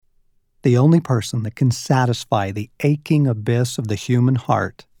The only person that can satisfy the aching abyss of the human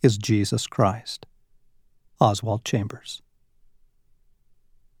heart is Jesus Christ. Oswald Chambers.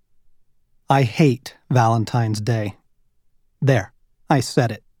 I hate Valentine's Day. There, I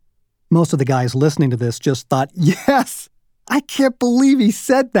said it. Most of the guys listening to this just thought, yes, I can't believe he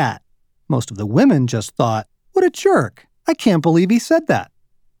said that. Most of the women just thought, what a jerk. I can't believe he said that.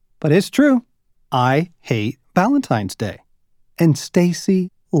 But it's true. I hate Valentine's Day. And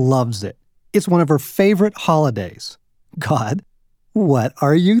Stacy loves it. It's one of her favorite holidays. God, what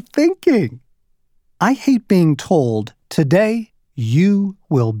are you thinking? I hate being told, today you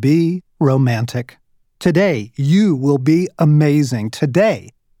will be romantic. Today you will be amazing. Today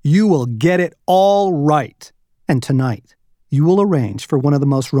you will get it all right. And tonight you will arrange for one of the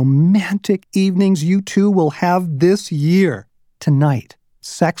most romantic evenings you two will have this year. Tonight,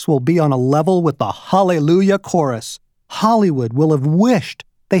 sex will be on a level with the Hallelujah chorus. Hollywood will have wished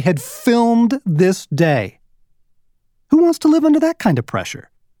they had filmed this day. Who wants to live under that kind of pressure?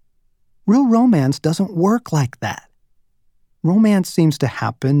 Real romance doesn't work like that. Romance seems to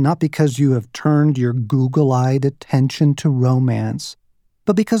happen not because you have turned your Google-eyed attention to romance,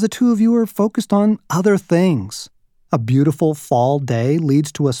 but because the two of you are focused on other things. A beautiful fall day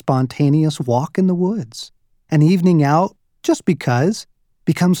leads to a spontaneous walk in the woods. An evening out, just because,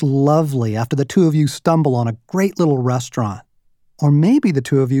 becomes lovely after the two of you stumble on a great little restaurant. Or maybe the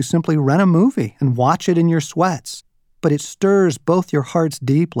two of you simply rent a movie and watch it in your sweats. But it stirs both your hearts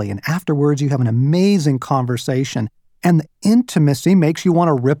deeply, and afterwards you have an amazing conversation, and the intimacy makes you want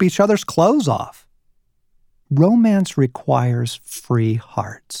to rip each other's clothes off. Romance requires free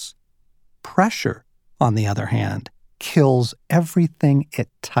hearts. Pressure, on the other hand, kills everything it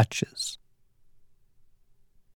touches.